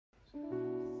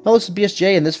Hello, this is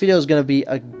BSJ, and this video is going to be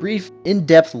a brief,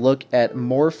 in-depth look at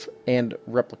Morph and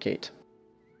Replicate.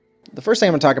 The first thing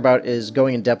I'm going to talk about is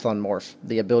going in depth on Morph,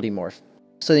 the ability Morph.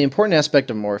 So the important aspect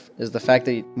of Morph is the fact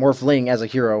that Morphling as a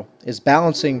hero is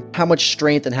balancing how much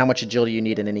strength and how much agility you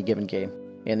need in any given game.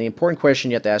 And the important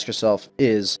question you have to ask yourself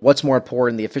is, what's more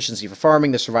important, the efficiency for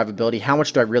farming, the survivability, how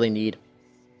much do I really need?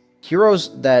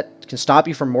 Heroes that can stop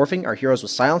you from morphing are heroes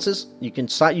with silences. You can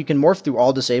morph through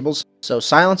all disables, so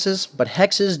silences, but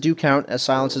hexes do count as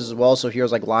silences as well, so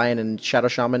heroes like Lion and Shadow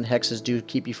Shaman, hexes do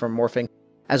keep you from morphing,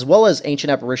 as well as Ancient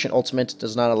Apparition Ultimate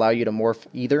does not allow you to morph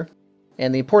either.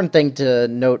 And the important thing to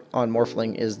note on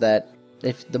Morphling is that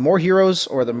if the more heroes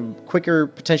or the quicker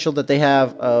potential that they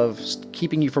have of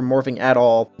keeping you from morphing at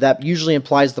all, that usually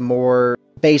implies the more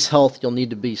base health you'll need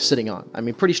to be sitting on. I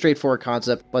mean, pretty straightforward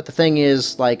concept, but the thing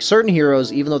is, like, certain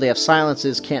heroes, even though they have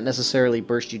silences, can't necessarily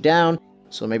burst you down,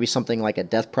 so maybe something like a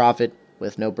Death Prophet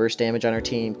with no burst damage on her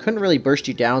team couldn't really burst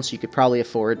you down, so you could probably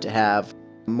afford to have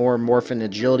more morph and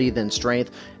agility than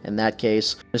strength in that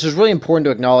case. This is really important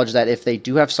to acknowledge that if they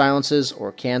do have silences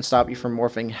or can stop you from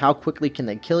morphing, how quickly can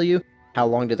they kill you? How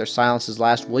long do their silences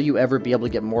last? Will you ever be able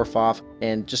to get morph off?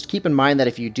 And just keep in mind that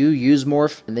if you do use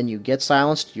morph and then you get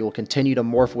silenced, you will continue to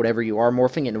morph whatever you are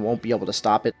morphing and won't be able to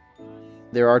stop it.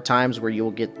 There are times where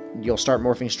you'll start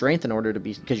morphing strength in order to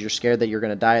because you're scared that you're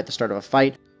going to die at the start of a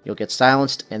fight. You'll get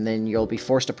silenced and then you'll be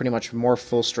forced to pretty much morph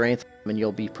full strength and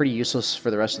you'll be pretty useless for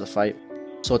the rest of the fight.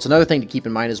 So it's another thing to keep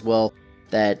in mind as well,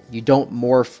 that you don't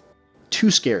morph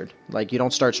too scared. Like, you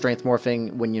don't start strength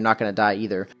morphing when you're not going to die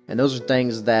either. And those are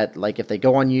things that, like, if they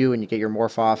go on you and you get your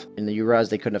morph off and you realize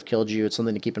they couldn't have killed you, it's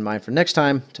something to keep in mind for next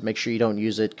time to make sure you don't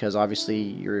use it, because obviously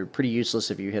you're pretty useless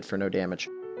if you hit for no damage.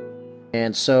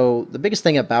 And so the biggest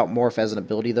thing about morph as an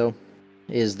ability, though,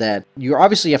 is that you're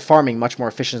obviously farming much more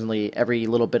efficiently every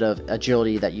little bit of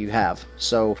agility that you have.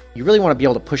 So you really want to be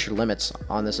able to push your limits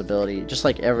on this ability, just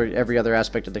like every other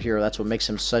aspect of the hero. That's what makes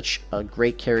him such a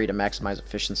great carry to maximize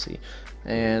efficiency.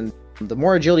 And the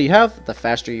more agility you have, the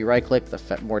faster you right click,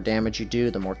 the more damage you do,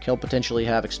 the more kill potential you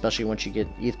have, especially once you get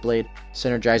ETH Blade.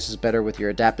 Synergizes better with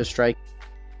your adaptive strike.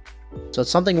 So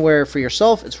it's something where for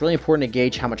yourself, it's really important to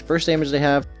gauge how much burst damage they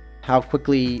have, how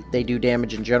quickly they do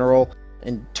damage in general,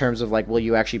 in terms of, like, will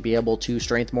you actually be able to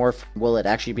strength morph? Will it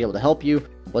actually be able to help you?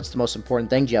 What's the most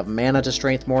important thing? Do you have mana to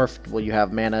strength morph? Will you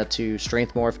have mana to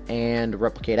strength morph and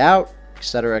replicate out,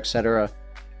 etc., etc.?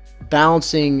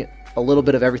 Balancing a little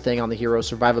bit of everything on the hero's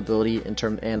survivability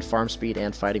and farm speed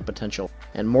and fighting potential.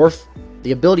 And morph,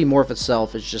 the ability morph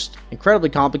itself is just incredibly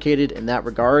complicated in that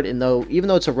regard, and even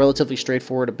though it's a relatively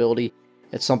straightforward ability,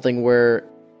 it's something where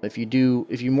if you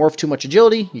morph too much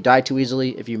agility, you die too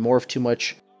easily. If you morph too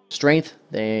much strength,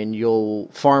 then you'll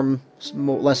farm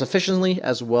less efficiently,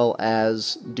 as well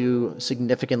as do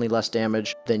significantly less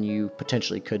damage than you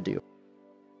potentially could do.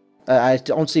 I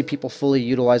don't see people fully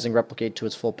utilizing Replicate to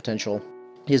its full potential.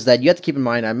 Is that you have to keep in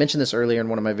mind, I mentioned this earlier in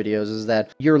one of my videos, is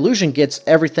that your illusion gets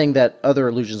everything that other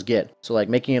illusions get. So, like,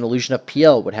 making an illusion of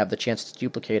PL would have the chance to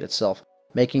duplicate itself.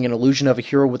 Making an illusion of a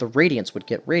hero with a Radiance would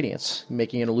get Radiance.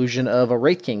 Making an illusion of a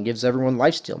Wraith King gives everyone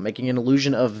lifesteal. Making an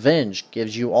illusion of Venge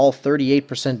gives you all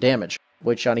 38% damage,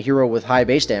 which on a hero with high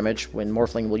base damage, when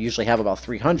Morphling will usually have about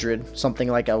 300, something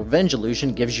like a Venge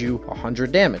illusion gives you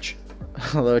 100 damage,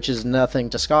 which is nothing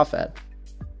to scoff at.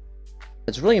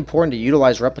 It's really important to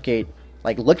utilize Replicate.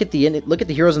 Like, look at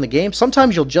the heroes in the game.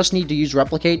 Sometimes you'll just need to use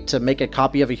Replicate to make a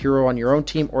copy of a hero on your own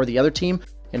team or the other team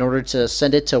in order to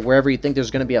send it to wherever you think there's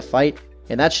going to be a fight.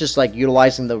 And that's just, like,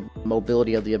 utilizing the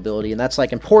mobility of the ability. And that's,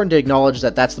 like, important to acknowledge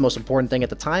that that's the most important thing at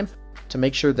the time. To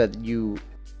make sure that you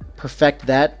perfect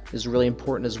that is really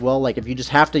important as well. Like, if you just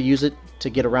have to use it to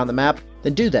get around the map,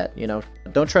 then do that, you know.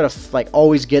 Don't try to, like,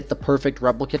 always get the perfect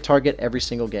replicate target every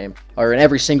single game. Or in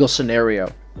every single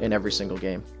scenario in every single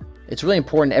game. It's really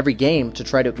important every game to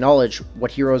try to acknowledge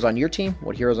what heroes on your team,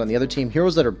 what heroes on the other team.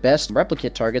 Heroes that are best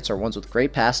replicate targets are ones with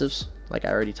great passives. Like,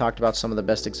 I already talked about some of the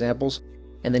best examples.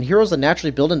 And then heroes that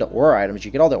naturally build into aura items.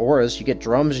 You get all the auras, you get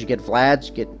drums, you get Vlads,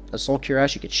 you get a Soul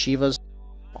Cuirass, you get Shivas.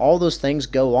 All those things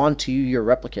go on to your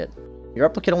replicate. Your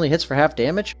replicate only hits for half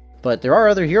damage, but there are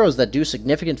other heroes that do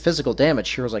significant physical damage.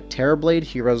 Heroes like Terrorblade,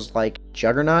 heroes like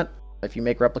Juggernaut, if you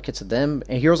make replicates of them.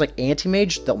 And heroes like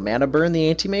Anti-Mage, they'll mana burn the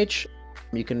Anti-Mage.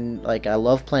 You can, like, I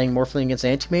love playing Morphling against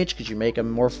Anti-Mage because you make a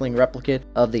Morphling replicate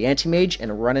of the Anti-Mage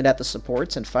and run it at the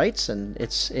supports and fights, and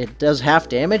it does half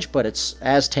damage, but it's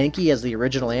as tanky as the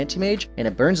original Anti-Mage, and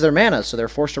it burns their mana, so they're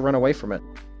forced to run away from it.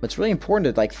 It's really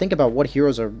important to, like, think about what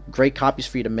heroes are great copies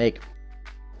for you to make.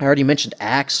 I already mentioned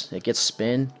Axe, it gets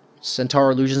spin.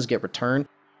 Centaur illusions get return.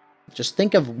 Just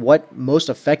think of what most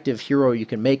effective hero you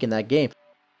can make in that game.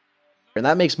 And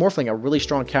that makes Morphling a really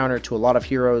strong counter to a lot of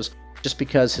heroes just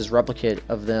because his replicate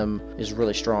of them is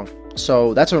really strong.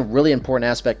 So that's a really important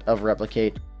aspect of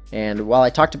Replicate. And while I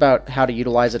talked about how to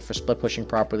utilize it for split pushing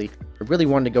properly, I really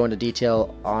wanted to go into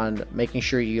detail on making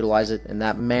sure you utilize it in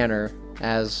that manner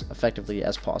as effectively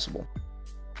as possible.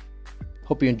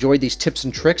 Hope you enjoyed these tips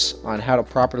and tricks on how to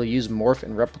properly use Morph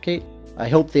and Replicate. I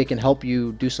hope they can help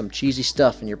you do some cheesy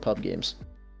stuff in your pub games.